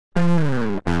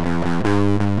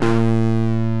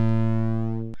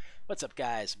What's up,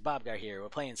 guys? Bobgar here. We're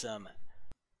playing some.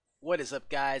 What is up,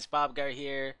 guys? Bobgar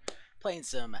here. Playing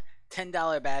some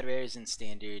 $10 bad rares in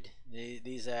standard.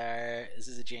 This is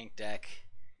a jank deck.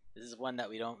 This is one that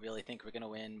we don't really think we're gonna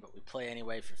win, but we play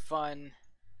anyway for fun.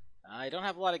 I don't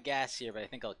have a lot of gas here, but I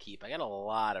think I'll keep. I got a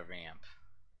lot of ramp.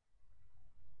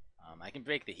 I can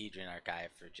break the Hedron Archive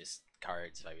for just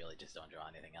cards if I really just don't draw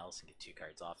anything else and get 2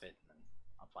 cards off it, and then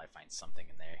I'll probably find something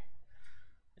in there.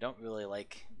 I don't really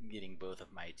like getting both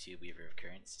of my 2 Weaver of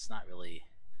Currents. It's not really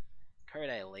a card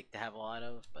I like to have a lot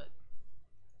of, but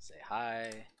say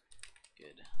hi,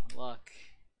 good luck.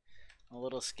 I'm a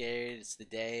little scared. It's the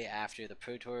day after the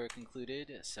Pro Tour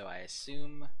concluded, so I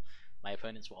assume my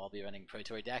opponents will all be running Pro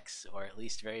Tour decks, or at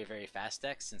least very, very fast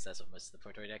decks, since that's what most of the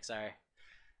Pro Tour decks are.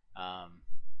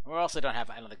 We also I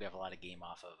don't think we have a lot of game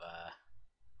off of,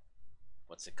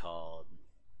 what's it called,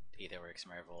 Aetherworks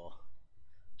Merval,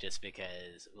 just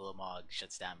because Ulamog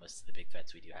shuts down most of the big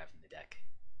threats we do have in the deck.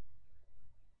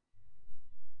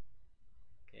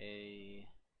 Okay,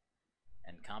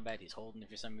 and combat he's holding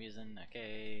for some reason.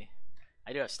 Okay,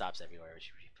 I do have stops everywhere,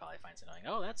 which he probably finds annoying.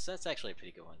 Oh, that's actually a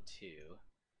pretty good one too.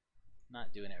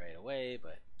 Not doing it right away,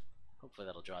 but hopefully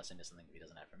that'll draw us into something if he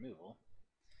doesn't have removal.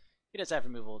 If he does have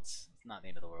removal, it's not the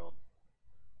end of the world.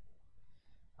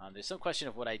 There's some question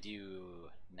of what I do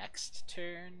next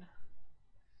turn.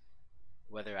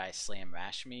 Whether I slam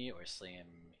Rashmi or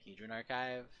slam Hedron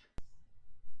Archive.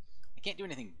 I can't do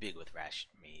anything big with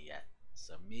Rashmi yet,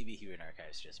 so maybe Hedron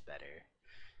Archive is just better.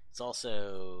 It's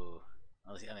also,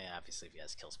 I mean, obviously if he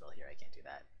has Kill Spell here, I can't do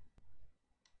that.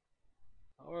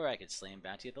 Or I could slam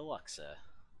Bounty of the Luxa.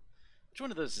 Which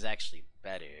one of those is actually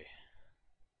better?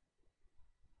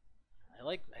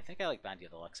 I think I like Bounty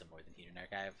of the Luxa more than Hedron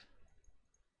Archive.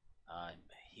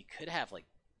 He could have like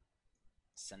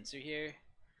Censor here.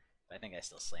 I think I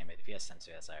still slam it. If he has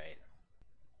Censor, that's alright.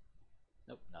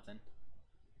 Nope, nothing.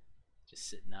 Just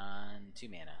sitting on 2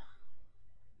 mana.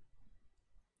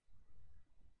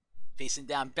 Facing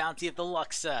down Bounty of the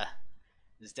Luxa.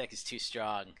 This deck is too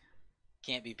strong.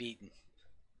 Can't be beaten.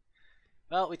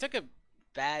 Well, we took a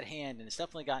bad hand and it's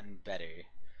definitely gotten better.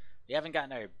 We haven't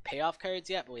gotten our payoff cards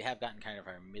yet, but we have gotten kind of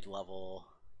our mid-level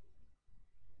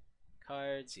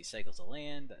cards. He cycles a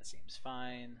land. That seems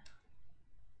fine.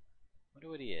 Wonder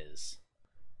what he is.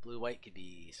 Blue-white could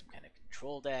be some kind of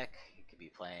control deck. He could be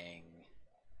playing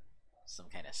some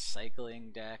kind of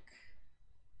cycling deck.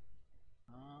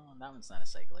 Oh, that one's not a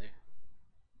cycler.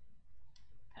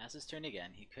 Pass his turn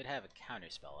again. He could have a counter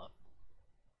spell up.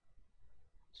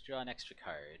 Let's draw an extra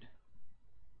card.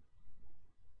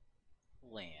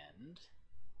 Land.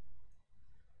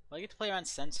 Well, I get to play around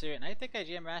Censor, and I think I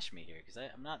jam Rashmi here, because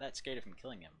I'm not that scared of him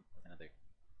killing him with another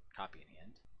copy in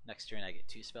hand. Next turn I get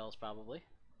 2 spells probably.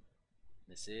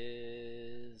 This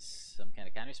is some kind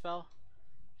of counter spell.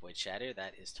 Void Shatter,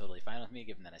 that is totally fine with me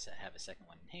given that I have a second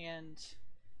one in hand.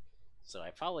 So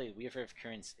I probably Weaver of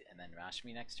Currents and then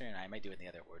Rashmi next turn. I might do it in the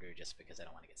other order just because I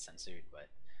don't want to get censored, but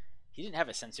he didn't have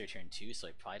a censor turn 2, so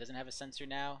he probably doesn't have a censor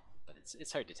now, but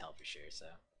it's hard to tell for sure, so.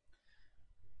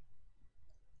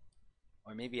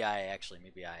 Or maybe I Hedron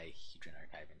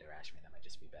Archive into Rashmi, that might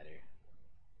just be better.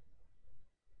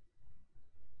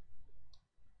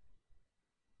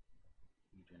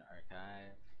 Hedron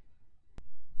Archive.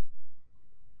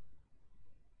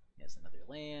 He has another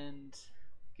land.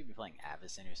 Could be playing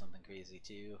Avacyn or something crazy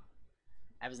too.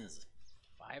 Avacyn is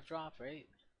a 5-drop, right?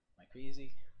 Am I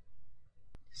crazy?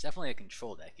 It's definitely a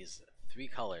control deck. He's a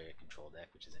 3-color control deck,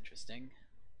 which is interesting.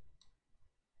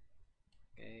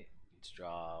 Okay, let's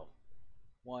draw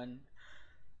 1.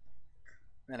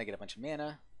 Then I get a bunch of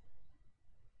mana.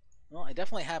 Well, I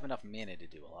definitely have enough mana to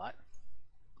do a lot.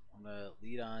 I'm gonna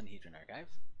lead on Hedron Archive.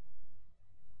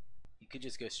 You could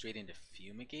just go straight into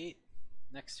Fumigate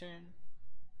next turn.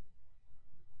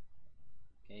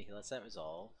 Okay, he lets that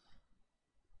resolve.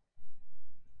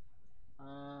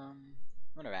 I'm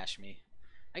gonna Rashmi.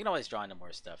 I can always draw into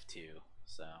more stuff too,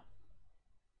 so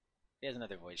if he has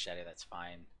another Void Shadow, that's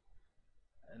fine.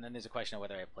 And then there's a question of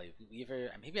whether I play Weaver.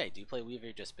 Maybe I do play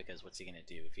Weaver just because what's he gonna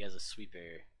do? If he has a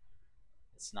sweeper,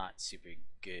 it's not super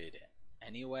good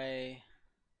anyway.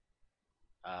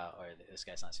 Or this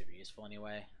guy's not super useful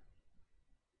anyway.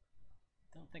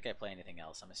 Don't think I play anything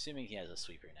else. I'm assuming he has a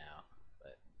sweeper now,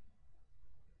 but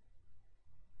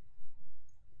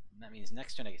and that means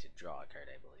next turn I get to draw a card,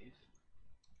 I believe.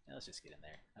 Yeah, let's just get in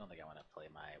there. I don't think I want to play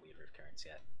my Weaver of Currents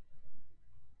yet.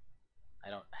 I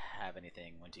don't have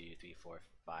anything 1, 2, 3, 4,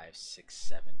 5, 6,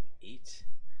 7, 8.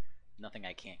 Nothing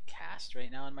I can't cast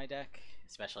right now in my deck,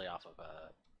 especially off of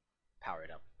a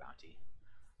powered up bounty.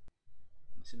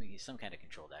 I'm assuming he's some kind of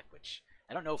control deck, which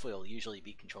I don't know if we'll usually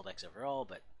beat control decks overall,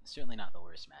 but certainly not the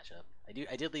worst matchup.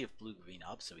 I did leave blue green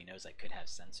up, so he knows I could have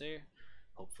censor.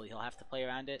 Hopefully he'll have to play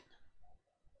around it.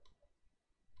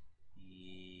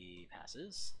 He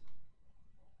passes.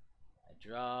 I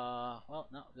draw. Well,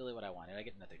 not really what I wanted. I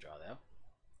get another draw though.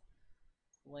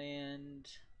 Land.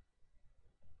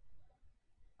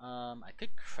 I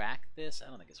could crack this. I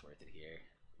don't think it's worth it here.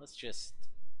 Let's just.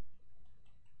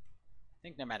 I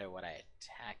think no matter what I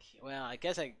attack. Well, I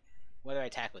guess whether I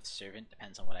attack with Servant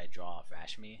depends on what I draw off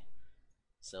Rashmi.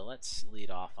 So let's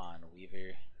lead off on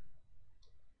Weaver.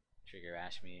 Trigger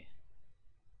Rashmi.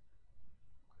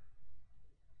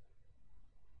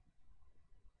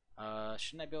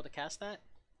 Shouldn't I be able to cast that?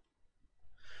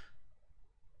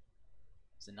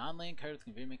 It's a non-land card with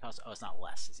convergence cost. Oh, it's not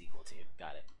less, it's equal to.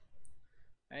 Got it.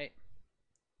 Alright.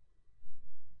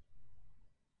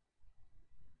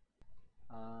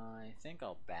 I think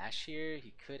I'll bash here.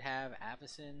 He could have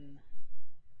Avacyn.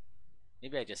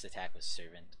 Maybe I just attack with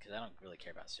Servant, because I don't really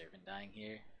care about Servant dying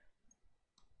here.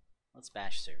 Let's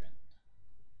bash Servant.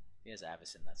 If he has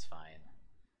Avacyn, that's fine.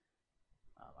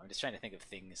 I'm just trying to think of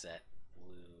things that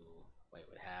blue-white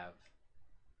would have.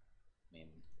 I mean...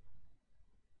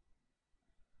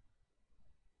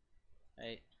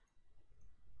 Right.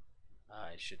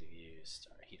 I should have used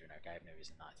Hedron Arc. I have no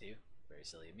reason not to. Very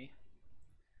silly of me.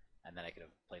 And then I could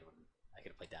have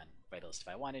played down Vitalist if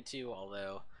I wanted to,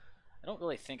 although I don't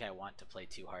really think I want to play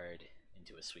too hard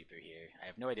into a sweeper here. I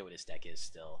have no idea what his deck is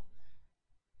still.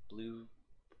 Blue,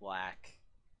 black,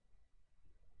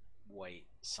 white,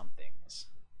 somethings.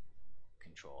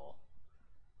 Control.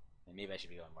 And maybe I should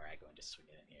be going more aggro and just swing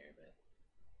it in here, but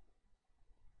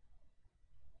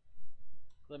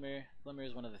Glimmer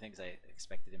is one of the things I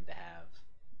expected him to have.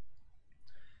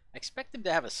 I expect him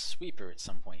to have a sweeper at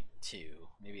some point too.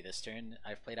 Maybe this turn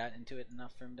I've played out into it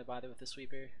enough for him to bother with the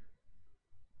sweeper.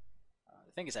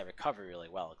 The thing is I recover really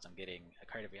well because I'm getting a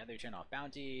card every other turn off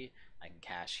bounty. I can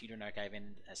cash Hedron Archive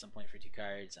in at some point for 2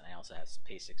 cards, and I also have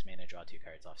pay 6 mana, draw 2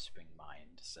 cards off Spring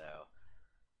Mind. So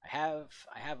I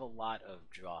have a lot of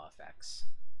draw effects.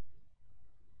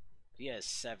 But he has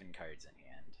 7 cards in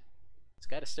hand. It's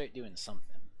got to start doing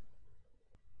something.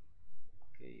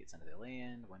 Okay, it's another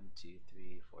land. 1, 2,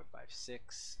 3, 4, 5,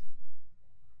 6.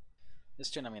 This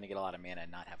turn I'm going to get a lot of mana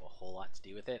and not have a whole lot to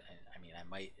do with it. I mean, I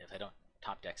might, if I don't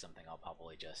top deck something, I'll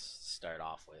probably just start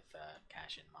off with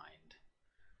Cash in Mind.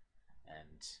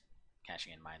 And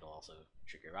cashing in Mind will also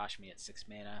trigger Rashmi at 6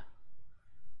 mana,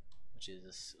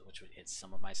 which would hit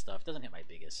some of my stuff. Doesn't hit my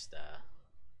biggest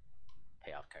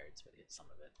payoff cards, but it hits some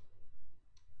of it.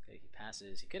 Okay, he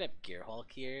passes. He could have Gearhulk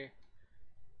here.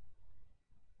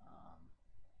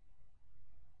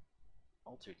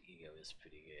 Altered Ego is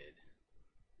pretty good.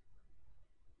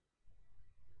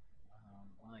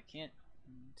 Well, I can't.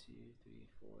 1, 2, 3,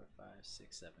 4, 5,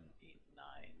 6, 7, 8, 9.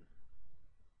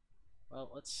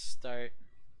 Well, let's start.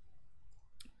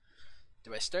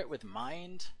 Do I start with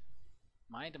Mind?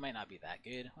 Mind might not be that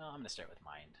good. Well, I'm gonna start with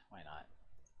Mind. Why not?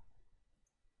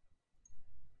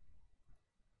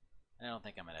 I don't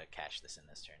think I'm gonna cash this in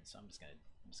this turn, so I'm just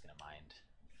gonna Mind.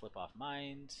 Flip off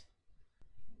Mind.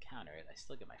 Counter it. I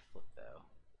still get my flip though.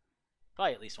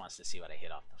 Probably at least wants to see what I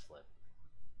hit off the flip.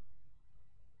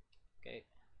 Okay.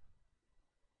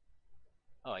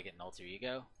 Oh, I get an Alter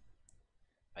Ego.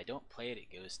 If I don't play it,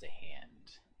 it goes to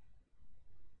hand.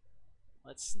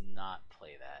 Let's not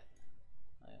play that.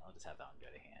 I'll just have that one go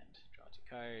to hand. Draw 2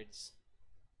 cards.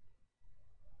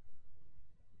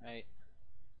 Right.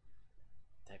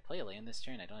 Did I play a land this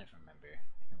turn? I don't even remember.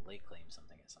 I can late claim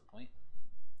something at some point.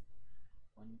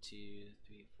 1, 2,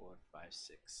 3, 4, 5,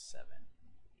 6, 7,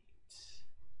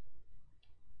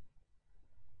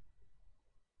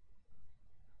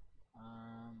 8.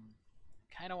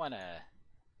 Kind of want to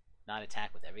not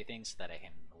attack with everything so that I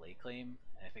can late claim.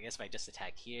 And I guess if I just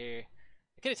attack here,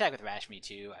 I could attack with Rashmi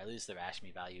too. I lose the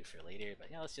Rashmi value for later, but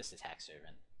yeah, let's just attack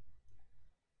Servant.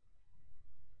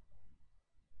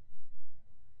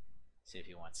 See if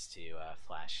he wants to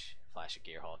flash a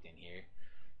Gearhulk in here.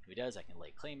 If he does, I can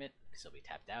late claim it because he'll be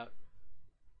tapped out.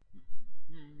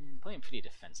 Playing pretty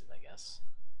defensive, I guess.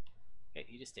 Okay,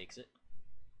 he just takes it.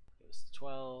 Goes to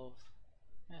 12.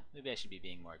 Maybe I should be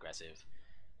being more aggressive.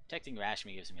 Protecting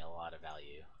Rashmi gives me a lot of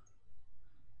value.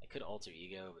 I could Alter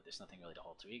Ego, but there's nothing really to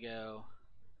Alter Ego.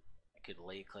 I could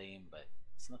lay claim, but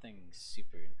it's nothing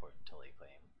super important to lay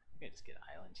claim. I think I just get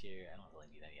Island here. I don't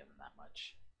really need any of them that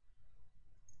much.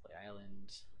 Play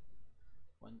Island.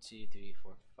 1, 2, 3,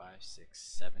 4, 5, 6,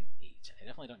 7, 8. I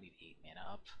definitely don't need 8 mana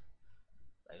up.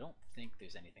 But I don't think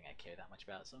there's anything I care that much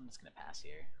about, so I'm just gonna pass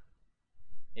here.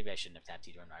 Maybe I shouldn't have tapped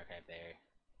Hedron Archive there.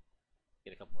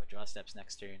 Get a couple more draw steps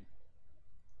next turn.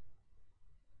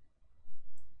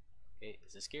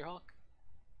 Is this Gearhulk?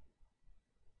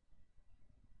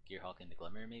 Gearhulk into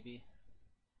Glimmer, maybe?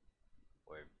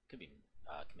 Or it could be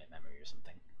Commit Memory or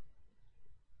something.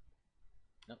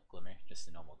 Nope, Glimmer. Just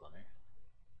a normal Glimmer.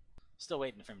 Still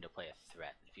waiting for him to play a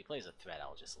threat. If he plays a threat,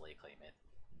 I'll just lay claim it.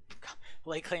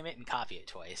 Lay claim it and copy it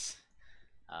twice.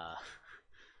 I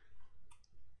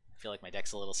feel like my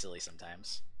deck's a little silly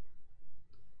sometimes.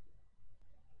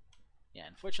 Yeah,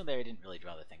 unfortunately I didn't really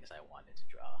draw the things I wanted to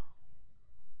draw.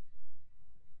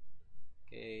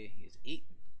 Okay, he has 8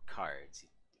 cards. If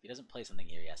he doesn't play something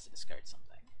here, he has to discard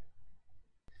something.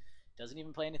 Doesn't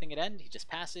even play anything at end, he just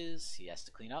passes. He has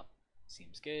to clean up.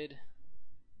 Seems good.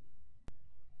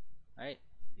 Alright,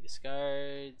 he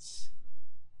discards.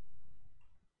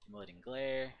 Immolating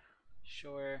Glare.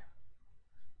 Sure.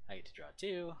 I get to draw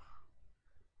 2.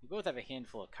 We both have a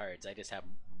handful of cards. I just have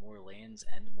more lands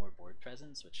and more board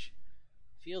presence, which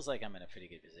feels like I'm in a pretty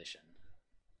good position.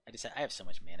 I have so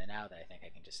much mana now that I think I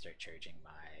can just start charging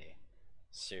my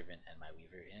Servant and my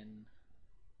Weaver in.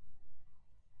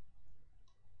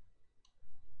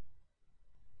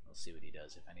 We'll see what he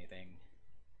does, if anything.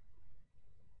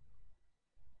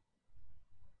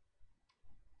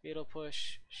 Fatal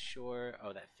Push, sure.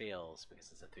 Oh, that fails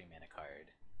because it's a 3 mana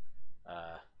card.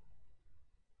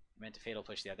 Meant to Fatal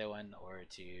Push the other one or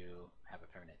to have a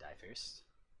permanent die first.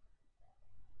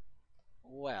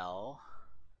 Well,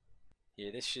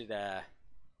 here this should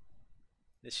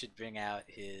bring out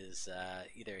his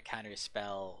either a counter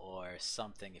spell or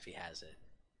something if he has it.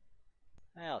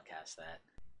 I'll cast that.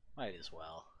 Might as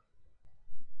well.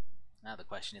 Now the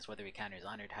question is whether he counters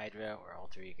Honored Hydra or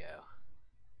Alter Ego.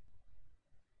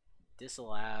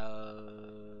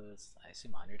 Disallows, I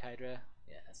assume Honored Hydra?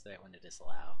 Yeah, that's the right one to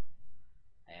disallow.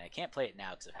 And I can't play it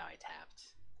now because of how I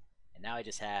tapped. And now I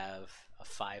just have a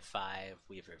 5/5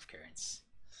 Weaver of Currents.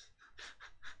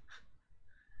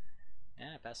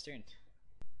 Yeah, pass turn.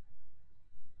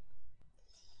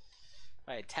 If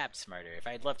I had tapped smarter, if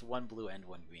I had left 1 blue and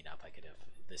 1 green up, I could have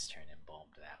this turn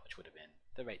embalmed that, which would have been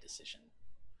the right decision.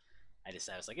 I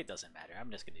was like, it doesn't matter. I'm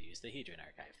just going to use the Hedron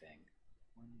Archive thing.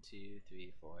 1, 2,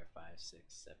 3, 4, 5, 6,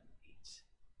 7, 8.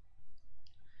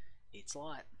 8's a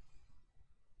lot.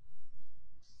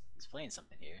 He's playing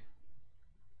something here.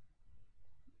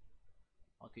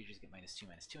 All creatures get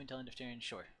 -2/-2 until end of turn.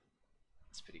 Sure.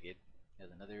 That's pretty good. He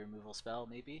has another removal spell,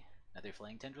 maybe? Another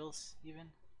Flaying Tendrils,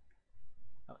 even?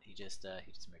 Oh, he just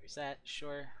murders that.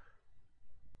 Sure.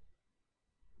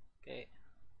 Okay.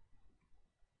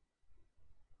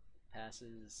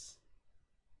 Passes.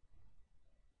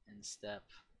 End step.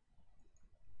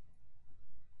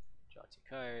 Draw 2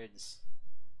 cards.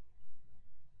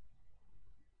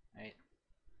 Right.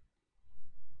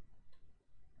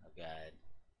 Oh god.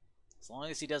 As long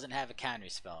as he doesn't have a counter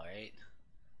spell, right?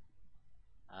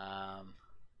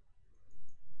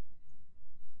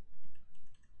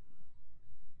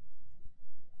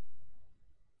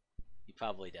 He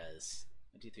probably does.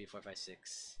 1, 2, 3, 4, 5,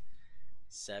 6,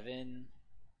 7.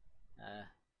 Man,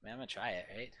 I'm gonna try it,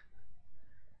 right?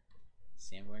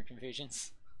 Sandwurm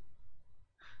Convergence.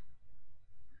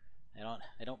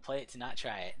 I don't play it to not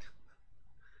try it.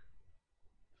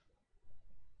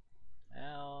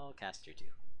 I'll cast your 2.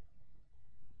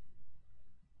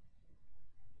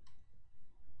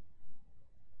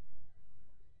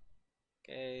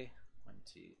 Okay, 1,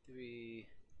 2, 3.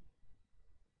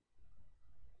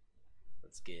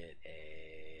 Let's get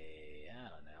a, I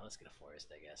don't know, let's get a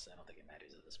forest, I guess. I don't think it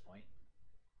matters at this point.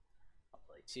 I'll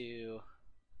play 2.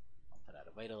 I'll put out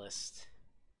a Vitalist.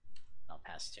 I'll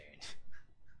pass turn.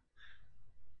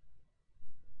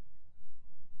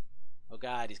 Oh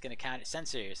god, he's gonna counter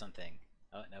Censor or something.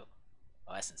 Oh, no.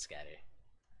 Oh, Essence Scatter.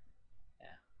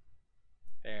 Yeah.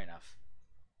 Fair enough.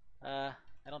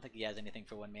 I don't think he has anything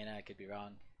for 1 mana, I could be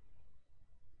wrong.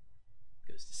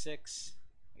 Goes to 6.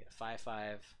 I get a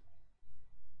 5/5.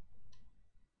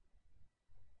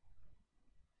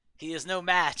 He is no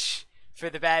match for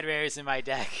the bad rares in my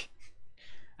deck.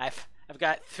 I've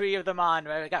got 3 of them on.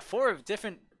 I've got 4 of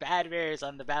different bad rares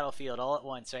on the battlefield all at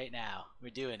once right now.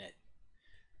 We're doing it.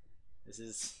 This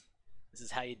is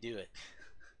how you do it.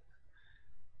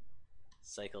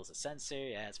 Cycles a Censor.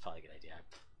 Yeah, that's probably a good idea.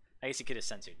 I guess you could have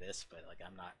censored this, but like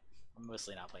I'm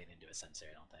mostly not playing into a Censor,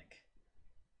 I don't think.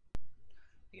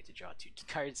 I get to draw 2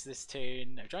 cards this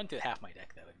turn. I've drawn through half my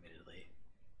deck though, admittedly.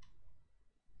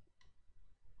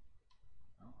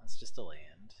 Well, that's just a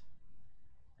land.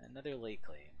 Another late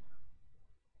claim.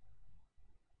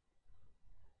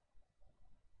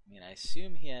 I mean, I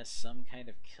assume he has some kind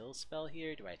of kill spell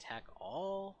here. Do I attack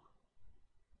all?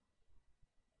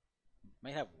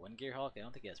 Might have 1 Gearhulk. I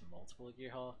don't think he has multiple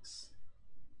Gearhulks.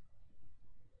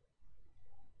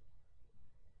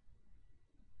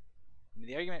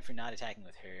 the argument for not attacking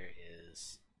with her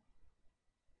is,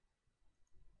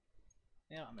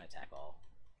 you know, I'm gonna attack all,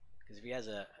 because if he has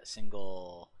a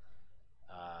single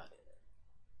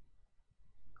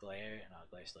glare, no,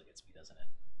 glare still gets me, doesn't it?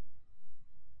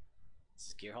 This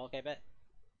is Gear Hulk, I bet.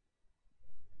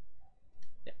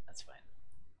 Yep, that's fine.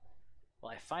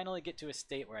 Well, I finally get to a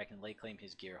state where I can lay claim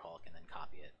his Gear Hulk and then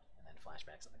copy it, and then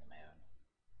flashback something of my own.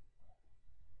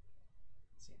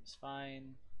 Seems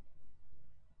fine.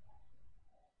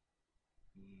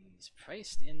 He's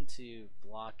priced into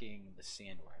blocking the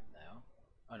Sandwurm, though.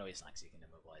 Oh no, he's not, because he can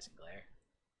immobilize and glare.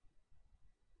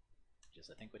 Which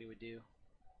is, I think, what he would do.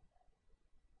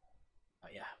 Oh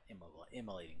yeah,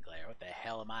 immolating glare. What the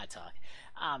hell am I talking?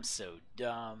 I'm so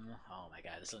dumb. Oh my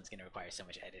god, this one's going to require so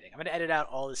much editing. I'm going to edit out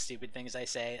all the stupid things I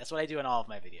say. That's what I do in all of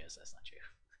my videos. That's not true.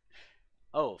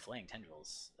 Oh, flaying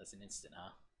tendrils. That's an instant,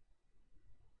 huh?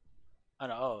 Oh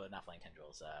no, oh, not flaying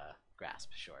tendrils.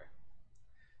 Grasp, sure.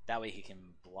 That way he can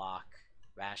block,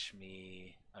 rash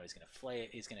me. Oh, he's going to flay it.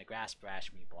 He's going to grasp,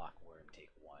 rash me, block worm, take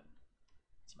 1.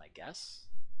 That's my guess.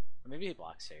 Or maybe he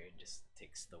blocks her and just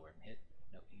takes the worm hit.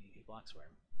 Nope, he blocks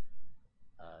worm.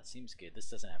 Seems good. This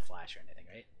doesn't have flash or anything,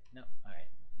 right? No. Alright,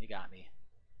 you got me.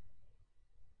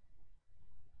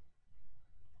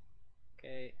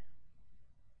 Okay.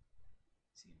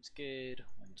 Seems good.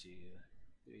 1, 2,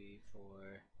 3,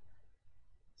 4,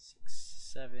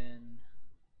 6, 7.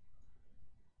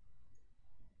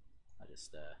 I'll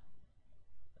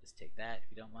just take that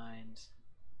if you don't mind.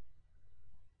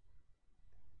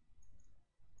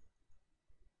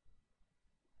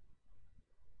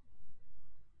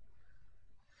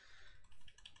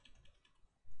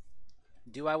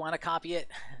 Do I want to copy it?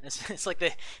 It's like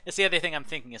that's the other thing I'm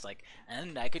thinking is like,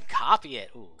 and I could copy it.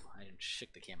 Ooh, I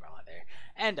shook the camera a lot there.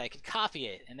 And I could copy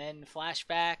it and then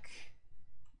flashback.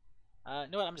 You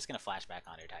know what? I'm just gonna flashback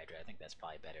on Hydra. I think that's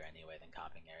probably better anyway than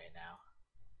copying it right now.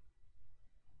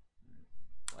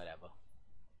 Whatever.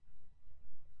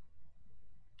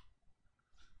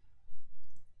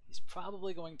 He's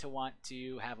probably going to want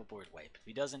to have a board wipe. If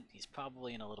he doesn't, he's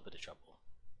probably in a little bit of trouble.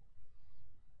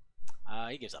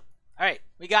 He gives up. Alright,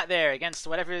 we got there against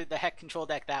whatever the heck control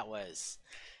deck that was.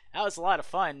 That was a lot of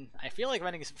fun. I feel like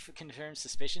running confirmed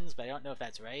suspicions, but I don't know if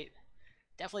that's right.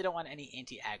 Definitely don't want any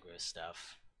anti-aggro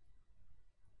stuff.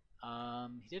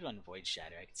 He did run Void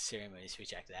Shatter. I could ceremony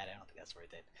switch back to that. I don't think that's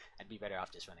worth it. I'd be better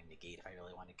off just running Negate if I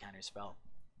really wanted Counterspell.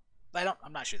 But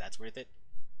I'm not sure that's worth it.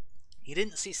 He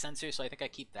didn't see Censor, so I think I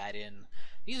keep that in.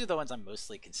 These are the ones I'm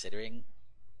mostly considering.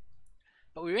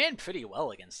 But we ran pretty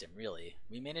well against him, really.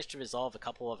 We managed to resolve a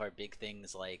couple of our big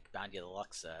things like Bounty of the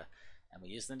Luxa, and we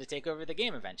used them to take over the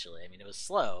game eventually. I mean, it was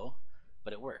slow,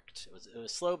 but it worked. It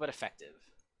was slow but effective.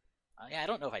 Yeah, I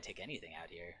don't know if I take anything out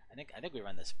here. I think we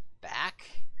run this back.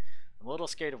 I'm a little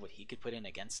scared of what he could put in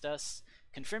against us.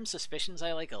 Confirmed Suspicions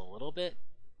I like a little bit,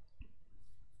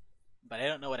 but I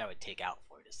don't know what I would take out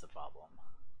for it is the problem.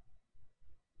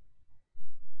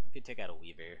 I could take out a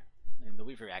Weaver. And the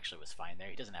Weaver actually was fine there.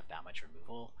 He doesn't have that much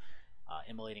removal.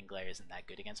 Immolating Glare isn't that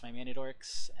good against my Mana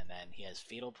Dorks. And then he has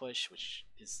Fatal Push, which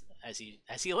is, as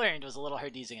he learned, was a little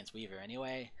hard to use against Weaver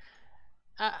anyway.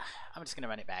 I'm just going to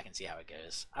run it back and see how it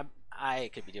goes.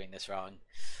 I could be doing this wrong.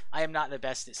 I am not the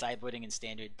best at sideboarding in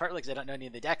Standard, partly because I don't know any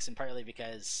of the decks, and partly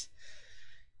because,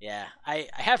 yeah, I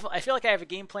feel like I have a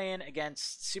game plan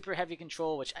against super heavy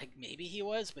control, which maybe he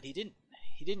was, but he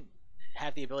didn't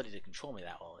have the ability to control me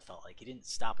that well. It felt like he didn't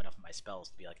stop enough of my spells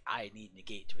to be like, I need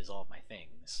Negate to resolve my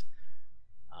things.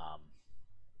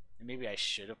 And maybe I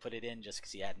should have put it in just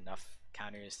because he had enough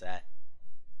counters that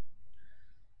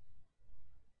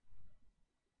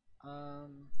well,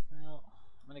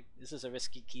 this is a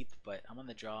risky keep, but I'm on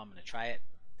the draw. I'm gonna try it.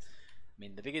 I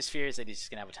mean, the biggest fear is that he's just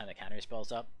gonna have a ton of counter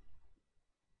spells up.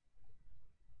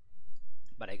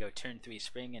 But I go turn 3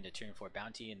 Spring into turn 4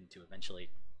 Bounty, and to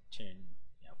eventually turn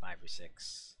 5 or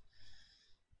 6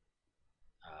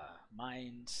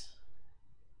 Mind.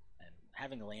 And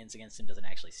having lands against him doesn't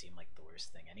actually seem like the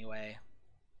worst thing anyway.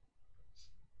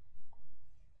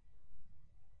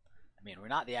 I mean, we're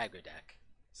not the aggro deck,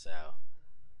 so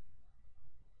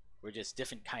we're just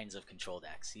different kinds of control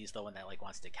decks. He's the one that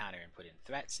wants to counter and put in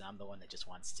threats, and I'm the one that just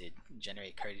wants to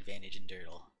generate card advantage and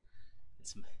dirtle.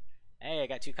 Hey, I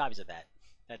got 2 copies of that.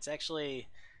 That's actually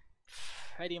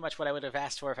pretty much what I would have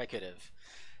asked for if I could have.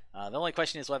 The only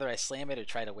question is whether I slam it or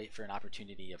try to wait for an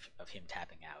opportunity of him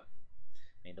tapping out.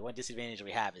 I mean, the one disadvantage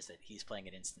we have is that he's playing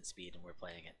at instant speed and we're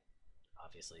playing at,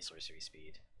 obviously, sorcery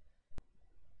speed.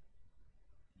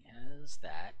 He has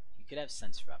that. He could have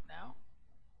Censor up now.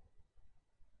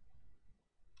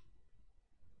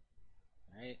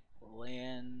 Alright,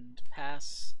 land,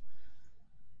 pass.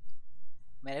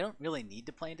 Man, I don't really need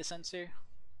to play into Censor.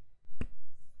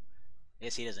 I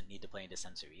guess he doesn't need to play into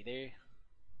Censor either.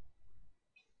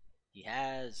 He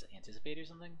has Anticipate or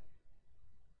something?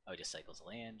 Oh, he just cycles a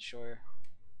land, sure.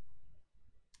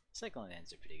 Cycling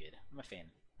lands are pretty good. I'm a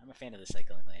fan. I'm a fan of the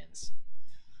cycling lands.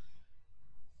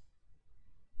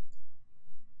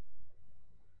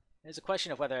 There's a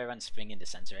question of whether I run Spring into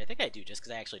Censor. I think I do, just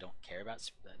because I actually don't care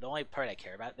about... The only part I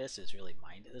care about this is really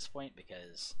Mind at this point,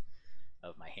 because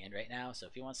of my hand right now. So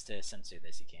if he wants to Censor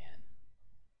this, he can.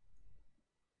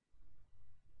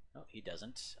 Oh, he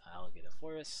doesn't. I'll get a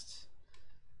Forest.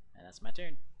 And that's my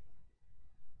turn.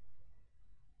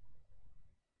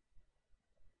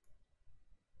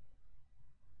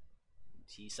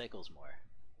 He cycles more.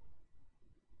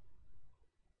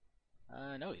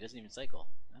 No, he doesn't even cycle.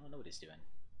 I don't know what he's doing.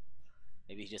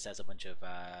 Maybe he just has a bunch of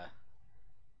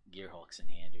Gear Hulks in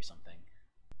hand or something.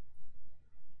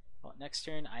 Well, next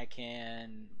turn I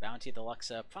can bounty the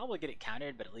Luxa, probably get it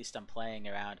countered, but at least I'm playing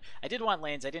around. I did want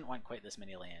lands, I didn't want quite this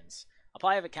many lands. I'll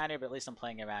probably have it countered, but at least I'm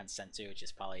playing around Censor, which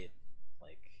is probably,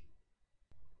 like...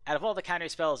 Out of all the counter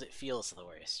spells, it feels the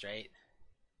worst, right?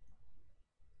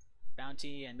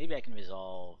 Bounty, and maybe I can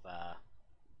resolve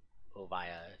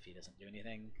Oviya if he doesn't do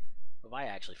anything. Oviya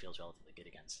actually feels relatively good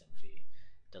against him if he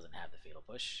doesn't have the Fatal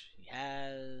Push. He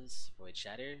has Void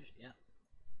Shatter, yeah.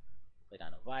 Play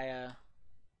down Oviya.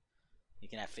 He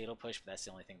can have Fatal Push, but that's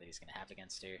the only thing that he's going to have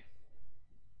against her.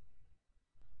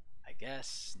 I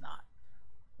guess not.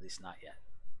 At least not yet.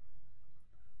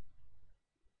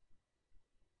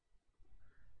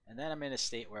 And then I'm in a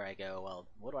state where I go, well,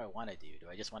 what do I want to do? Do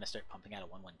I just want to start pumping out a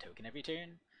 1/1 token every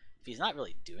turn? If he's not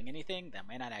really doing anything, that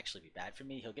might not actually be bad for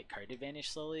me. He'll get card advantage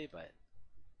slowly, but...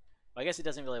 Well, I guess it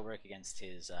doesn't really work against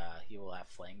his... he will have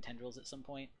Flaying Tendrils at some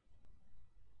point.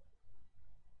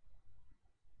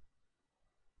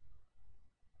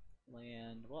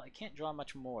 Land. Well, I can't draw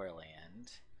much more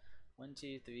land. 1,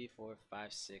 2, 3, 4,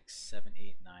 5, 6, 7,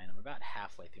 8, 9. I'm about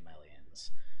halfway through my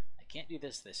lands. I can't do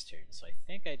this turn, so I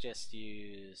think I just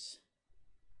use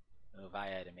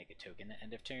Oviya to make a token at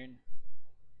end of turn.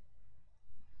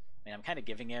 I mean, I'm kind of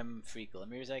giving him free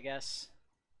glimmers, I guess.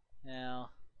 No,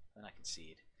 then I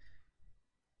concede.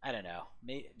 I don't know.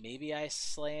 Maybe I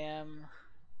slam.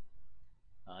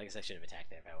 Well, I guess I should have attacked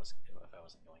that if I wasn't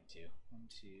going to. 1,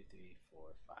 2, 3, 4,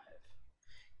 5.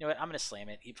 You know what? I'm gonna slam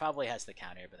it. He probably has the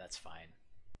counter, but that's fine.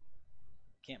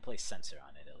 Can't play Censor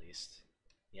on it at least.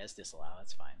 He has Disallow.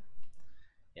 That's fine.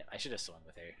 Yeah, I should have swung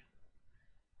with her.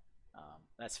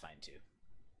 That's fine too.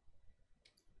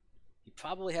 He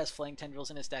probably has Flaying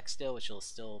Tendrils in his deck still, which will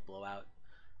still blow out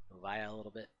Oviya a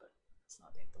little bit, but it's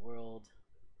not the end of the world.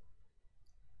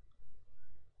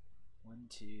 1,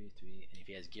 2, 3, and if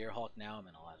he has Gear Hulk now, I'm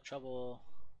in a lot of trouble.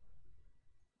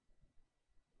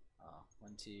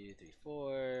 1, 2, 3,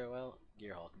 4. Well,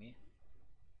 Gear Hulk me.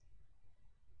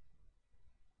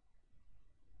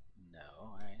 No.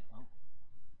 Alright, well.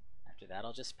 After that,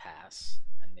 I'll just pass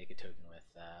and make a token with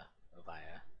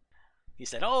Oviya. He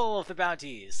said, all of the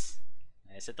bounties!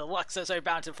 And I said, the Luxas are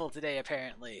bountiful today,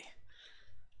 apparently.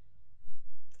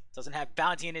 Doesn't have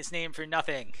bounty in its name for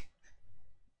nothing.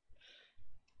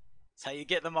 That's how you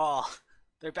get them all.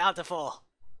 They're bountiful.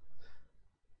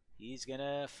 He's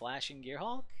gonna flash in Gear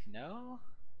Hulk? No?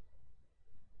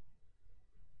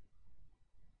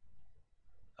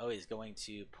 Oh, he's going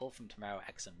to pull from tomorrow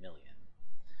X a million.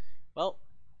 Well,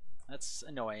 that's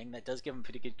annoying. That does give him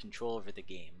pretty good control over the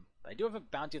game. But I do have a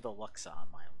bounty of the Luxa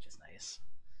on mine, which is nice.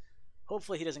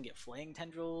 Hopefully he doesn't get Flaying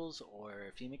Tendrils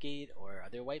or Fumigate or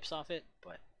other wipes off it,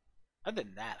 but other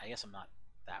than that, I guess I'm not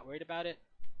that worried about it.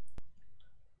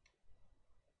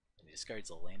 And he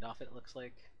discards a land off it, it looks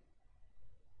like.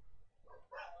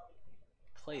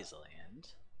 Plays a land.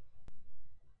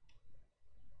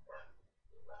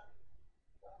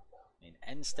 In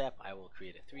end step, I will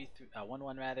create a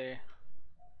 1/1 rather.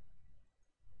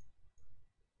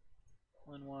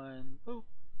 1/1. Boop.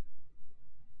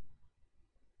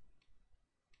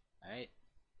 All right.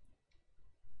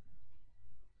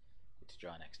 Get to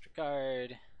draw an extra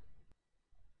card.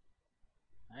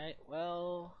 All right.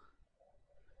 Well,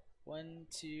 1,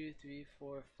 2, 3,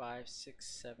 4, 5, 6,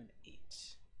 7, 8.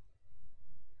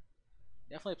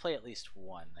 Definitely play at least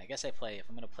one. I guess I play, if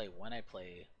I'm going to play one, I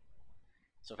play...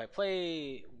 So if I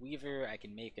play Weaver, I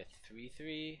can make a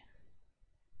 3/3.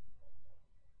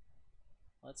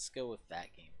 Let's go with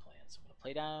that game plan. So I'm going to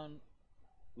play down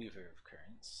Weaver of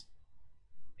Currents,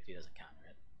 if he doesn't counter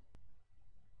it.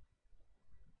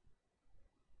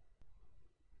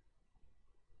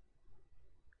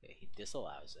 Okay, he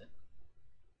disallows it.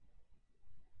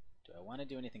 Do I want to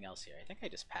do anything else here? I think I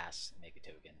just pass and make a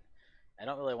token. I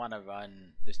don't really want to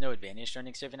run. There's no advantage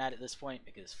running Servant at this point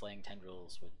because Flaying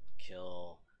Tendrils would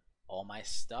kill all my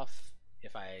stuff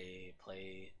if I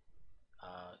play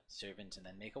Servant and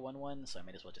then make a 1/1. So I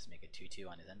might as well just make a 2/2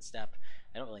 on his end step.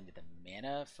 I don't really need the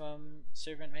mana from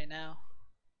Servant right now.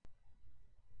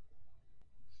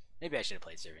 Maybe I should have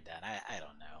played Servant down. I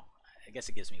don't know. I guess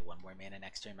it gives me 1 more mana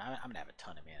next turn. I'm gonna have a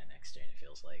ton of mana next turn. It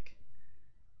feels like.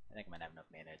 I think I might have enough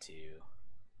mana to.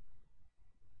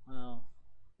 Well,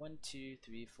 1, 2,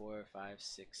 3, 4, 5,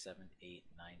 6, 7, 8,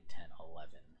 9, 10,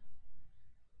 11.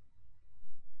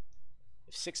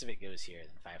 If 6 of it goes here,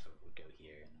 then 5 of it would go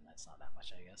here, and that's not that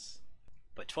much, I guess.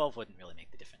 But 12 wouldn't really make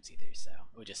the difference either, so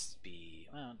it would just be,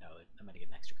 well, no, I'm going to get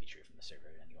an extra creature from the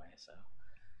server anyway, so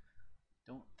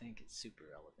don't think it's super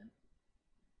relevant.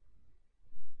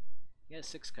 He has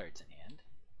 6 cards in hand.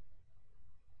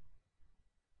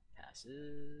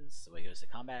 Passes. The way goes to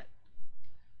combat.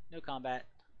 No combat.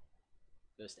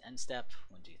 Goes to end step.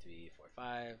 1, 2, 3, 4,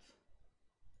 5.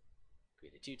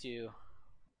 Create a 2/2.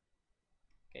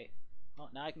 Okay. Well,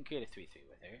 now I can create a 3/3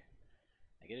 with her.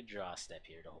 I get a draw step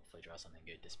here to hopefully draw something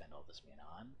good to spend all this mana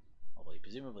on. Although he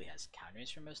presumably has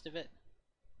counters for most of it.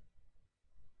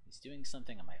 He's doing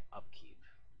something on my upkeep.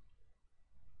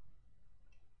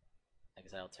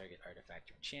 Exile target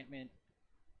artifact or enchantment.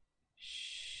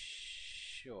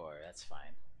 Sure, that's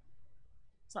fine.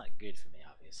 It's not good for me,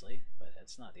 obviously, but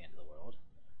it's not the end of the world.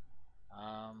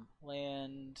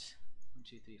 Land. 1,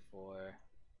 2, 3, 4.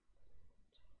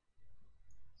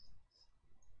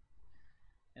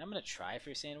 And I'm going to try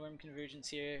for Sandwurm Convergence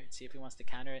here, see if he wants to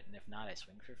counter it, and if not, I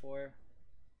swing for 4.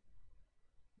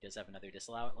 He does have another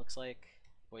disallow, it looks like.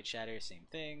 Void Shatter, same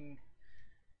thing.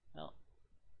 Well,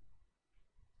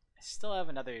 I still have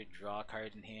another draw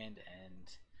card in hand,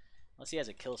 and unless he has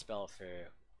a kill spell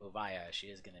for Oviya, she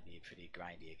is going to be pretty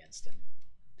grindy against him.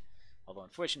 Although,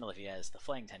 unfortunately, if he has the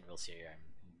Flaying Tendrils here,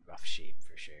 I'm in rough shape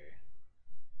for sure.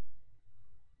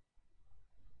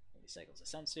 Maybe cycles a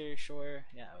Censor, sure.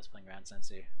 Yeah, I was playing around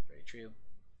Censor, very true.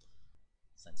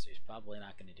 Censor's probably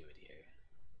not going to do it here.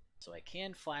 So I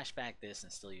can flashback this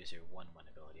and still use her 1/1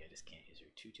 ability, I just can't use her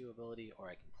 2/2 ability, or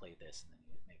I can play this and then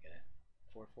make a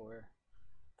 4/4.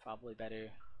 Probably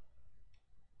better.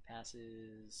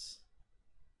 Passes.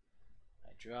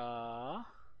 I draw.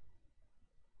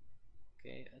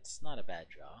 Okay, that's not a bad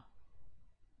draw.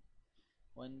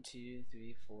 1, 2,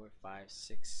 3, 4, 5,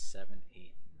 6, 7,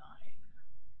 8, 9.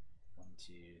 1,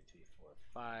 2, 3, 4,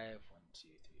 5. 1,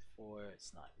 2, 3, 4.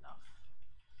 It's not enough.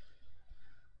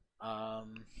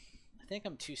 I think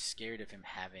I'm too scared of him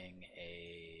having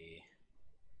a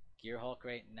Gearhulk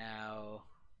right now.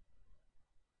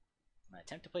 I'm gonna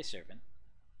attempt to play Servant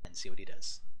and see what he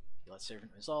does. He lets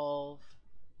Servant resolve.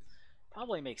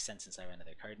 Probably makes sense since I have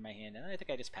another card in my hand, and I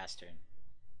think I just pass turn.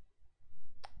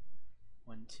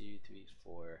 1, 2, 3,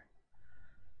 4.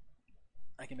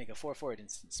 I can make a 4/4 at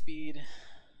instant speed.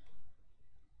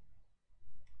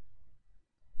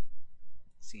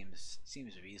 Seems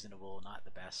reasonable, not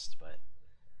the best, but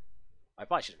I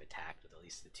probably should have attacked with at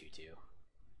least the 2/2.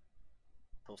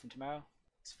 Pull from tomorrow.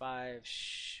 It's 5,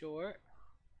 sure.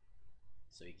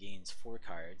 So he gains 4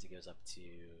 cards. He goes up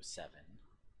to 7.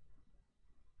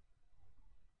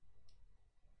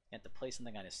 He have to play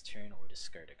something on his turn or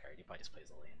discard a card. He probably just plays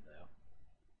a land though.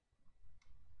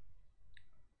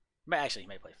 Actually, he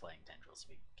might play Flaying Tendrils if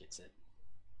he gets it.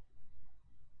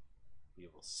 We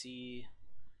will see.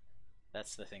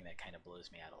 That's the thing that kind of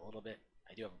blows me out a little bit.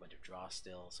 I do have a bunch of draw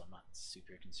still, so I'm not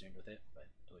super concerned with it, but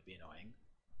it would be annoying.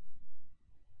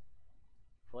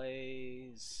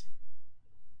 Plays.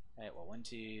 Alright, well, 1,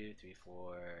 2, 3,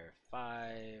 4,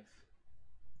 5.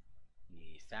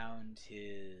 He found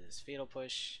his Fatal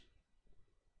Push.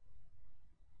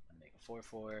 I'm gonna make a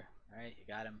 4/4. Alright, you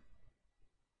got him.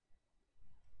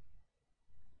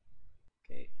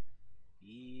 Okay.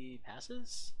 He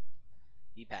passes?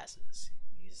 He passes.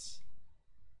 He's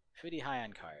pretty high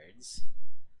on cards.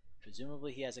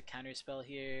 Presumably he has a counter spell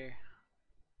here.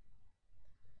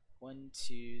 1,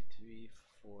 2, 3,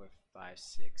 4, 5,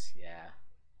 6. Yeah.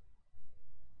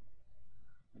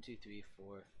 1, 2, 3,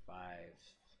 4,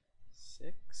 5,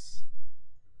 6.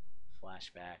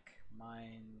 Flashback,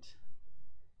 mind.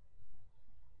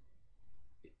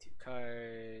 Get 2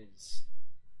 cards.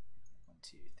 1,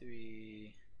 2,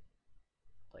 3.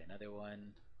 Play another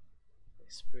one. Play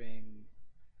spring.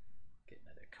 Get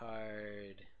another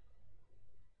card.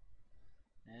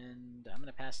 And I'm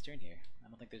gonna pass turn here. I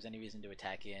don't think there's any reason to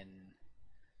attack in.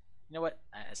 You know what?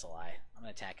 That's a lie. I'm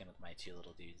gonna attack in with my 2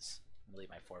 little dudes. I'm gonna leave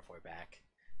my 4/4 back.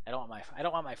 I don't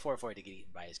want my 4/4 to get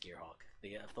eaten by his Gearhulk.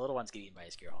 If the little ones get eaten by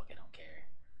his Gearhulk, I don't care.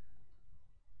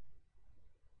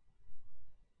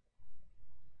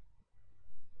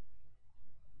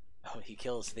 Oh, he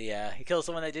kills the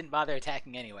one that didn't bother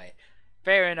attacking anyway.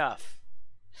 Fair enough.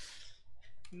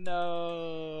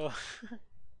 No.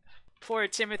 Poor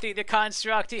Timothy the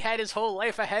Construct. He had his whole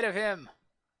life ahead of him.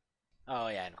 Oh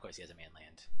yeah, and of course he has a main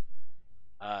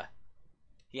land.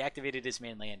 He activated his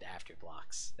main land after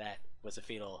blocks. That was a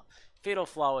fatal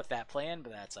flaw with that plan,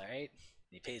 but that's alright.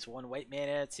 He pays 1 white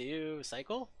mana to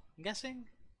cycle, I'm guessing?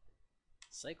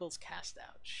 Cycles cast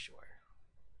out, sure.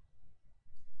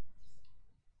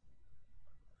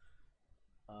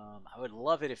 I would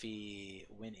love it if he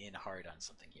went in hard on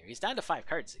something here. He's down to 5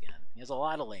 cards again. He has a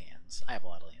lot of lands. I have a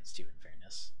lot of lands too, in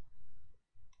fairness.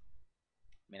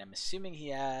 I mean, I'm assuming he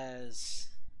has...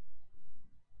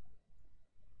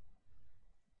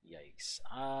 Yikes.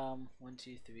 1,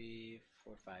 2, 3,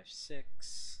 4, 5,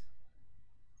 6.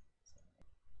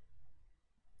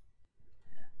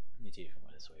 Let me do from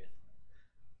what it's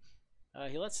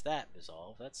worth. He lets that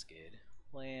resolve. That's good.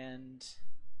 Land.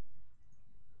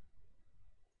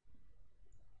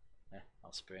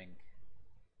 I'll spring.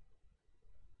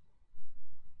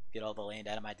 Get all the land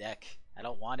out of my deck. I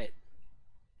don't want it.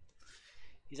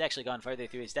 He's actually gone farther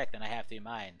through his deck than I have through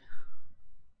mine.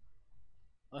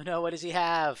 Oh no, what does he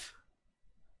have?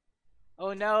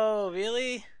 Oh no,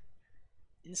 really?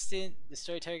 Instant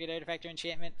destroy target artifact or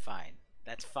enchantment? Fine.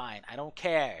 That's fine. I don't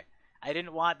care. I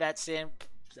didn't want that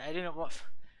I didn't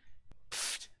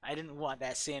want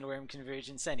that Sandwurm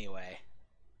Convergence anyway.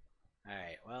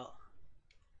 Alright, well.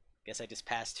 Guess I just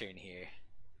passed turn here.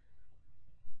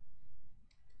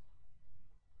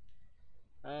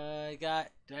 Do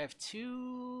I have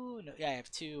 2? No, yeah, I have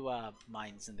 2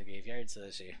 mines in the graveyard, so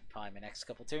those are probably my next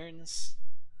couple turns.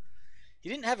 He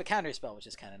didn't have a counter spell, which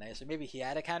is kind of nice. Or maybe he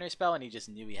had a counter spell and he just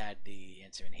knew he had the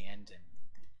answer in hand and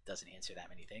doesn't answer that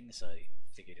many things, so he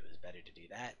figured it was better to do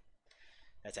that.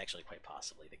 That's actually quite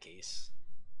possibly the case.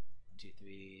 1, 2,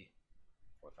 3,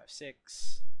 4, 5,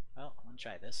 6. Well, I'm gonna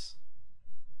try this.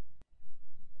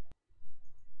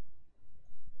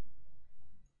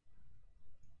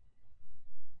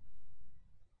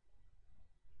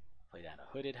 Play down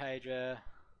a Hooded Hydra.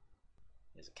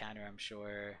 There's a counter, I'm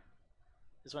sure.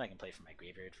 This one I can play from my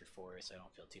graveyard for 4, so I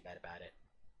don't feel too bad about it.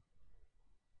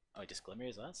 Oh, just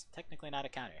Glimmers? Well, that's technically not a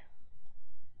counter.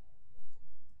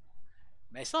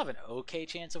 I mean, I still have an okay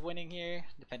chance of winning here,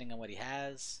 depending on what he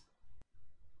has.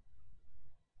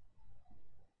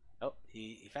 Oh,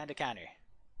 he found a counter.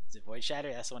 Is it Void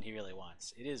Shatter? That's the one he really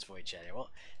wants. It is Void Shatter. Well,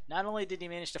 not only did he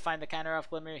manage to find the counter off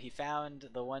Glimmer, he found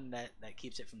the one that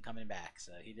keeps it from coming back,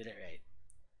 so he did it right.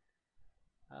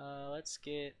 Let's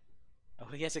get... Oh,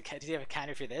 does he have a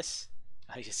counter for this?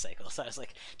 Oh, he just cycles. So I was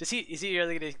like, is he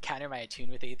really going to counter my Attune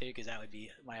with Aether? Because that would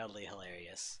be mildly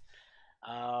hilarious.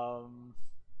 I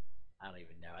don't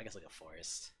even know. I guess like a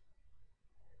Forest.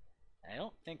 I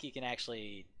don't think he can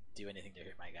actually do anything to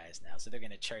hurt my guys now, so they're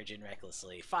going to charge in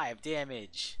recklessly. 5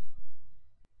 damage!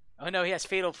 Oh no, he has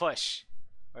Fatal Push!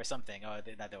 Or something. Oh,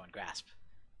 the other one. Grasp.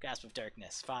 Grasp of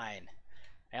Darkness. Fine.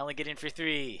 I only get in for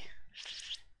 3.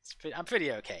 I'm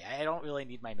pretty okay. I don't really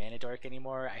need my Mana Dork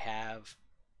anymore. I'm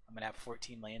going to have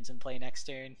 14 lands in play next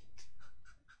turn.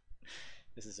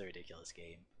 This is a ridiculous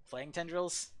game. Flaying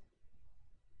Tendrils?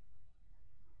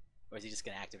 Or is he just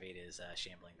going to activate his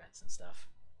Shambling Vents and stuff?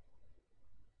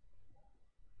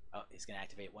 Oh, he's going to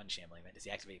activate 1 Shambling Vent. Does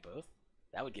he activate both?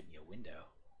 That would give me a window.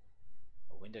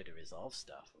 A window to resolve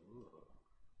stuff. Ooh.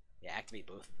 Yeah, activate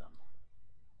both of them.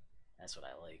 That's what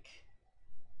I like.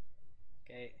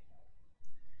 Okay.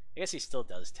 I guess he still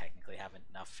does technically have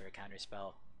enough for a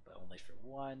counterspell, but only for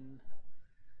 1.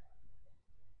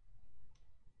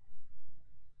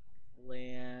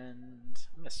 Land.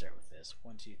 I'm going to start with this.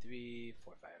 1, 2, 3,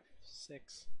 4, 5,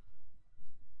 6.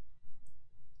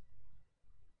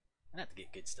 I'm gonna have to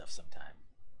get good stuff sometime.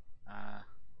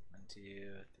 1, 2,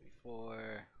 3,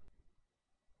 4.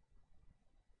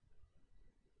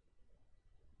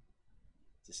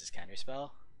 Is this his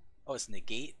counterspell? Oh, it's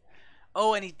negate.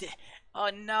 Oh, and he did.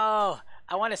 Oh no!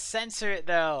 I want to censor it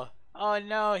though. Oh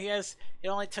no, it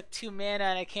only took 2 mana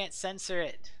and I can't censor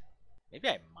it. Maybe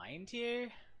I mind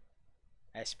here?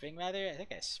 I spring rather? I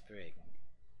think I spring.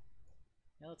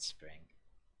 Yeah, let's spring.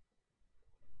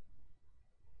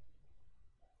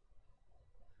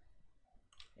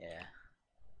 Yeah.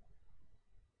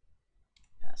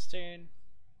 Pass turn.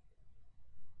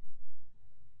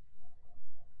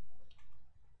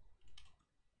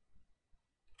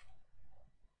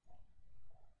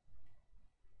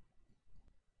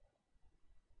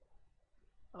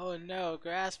 Oh no,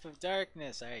 Grasp of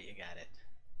Darkness. Alright, you got it.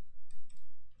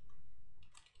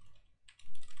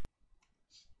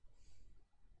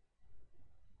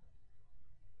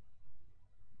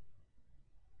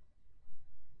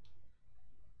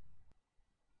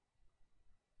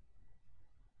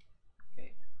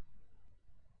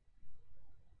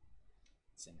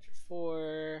 It's in for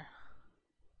 4.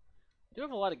 I do have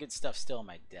a lot of good stuff still in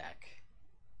my deck.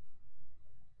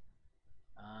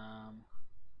 1,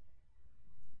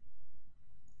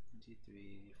 2,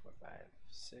 3, 4, 5,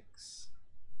 6.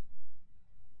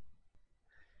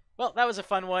 Well, that was a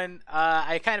fun one.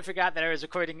 I kind of forgot that I was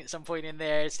recording at some point in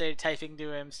there. Started typing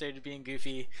to him, started being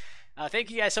goofy.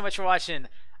 Thank you guys so much for watching.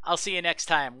 I'll see you next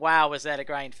time. Wow, was that a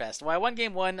grind fest. Well, I won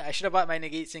game 1. I should have bought my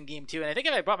negates in game 2. And I think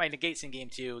if I bought my negates in game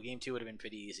 2 would have been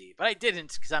pretty easy. But I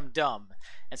didn't because I'm dumb.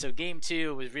 And so game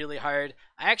 2 was really hard.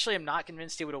 I actually am not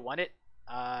convinced he would have won it.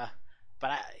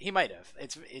 But he might have.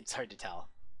 It's hard to tell.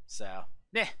 So,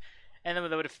 meh. And then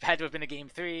there would have had to have been a game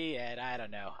 3. And I don't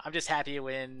know. I'm just happy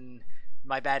when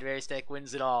my bad rare deck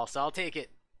wins it all. So I'll take it.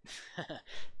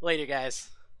 Later, guys.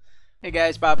 Hey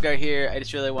guys, Bobgar here. I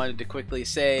just really wanted to quickly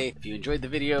say, if you enjoyed the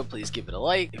video, please give it a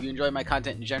like. If you enjoy my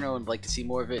content in general and would like to see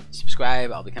more of it,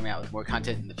 subscribe. I'll be coming out with more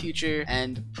content in the future.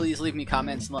 And please leave me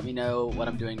comments and let me know what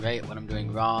I'm doing right, what I'm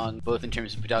doing wrong, both in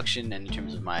terms of production and in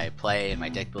terms of my play and my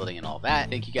deck building and all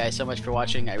that. Thank you guys so much for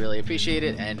watching. I really appreciate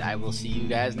it, and I will see you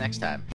guys next time.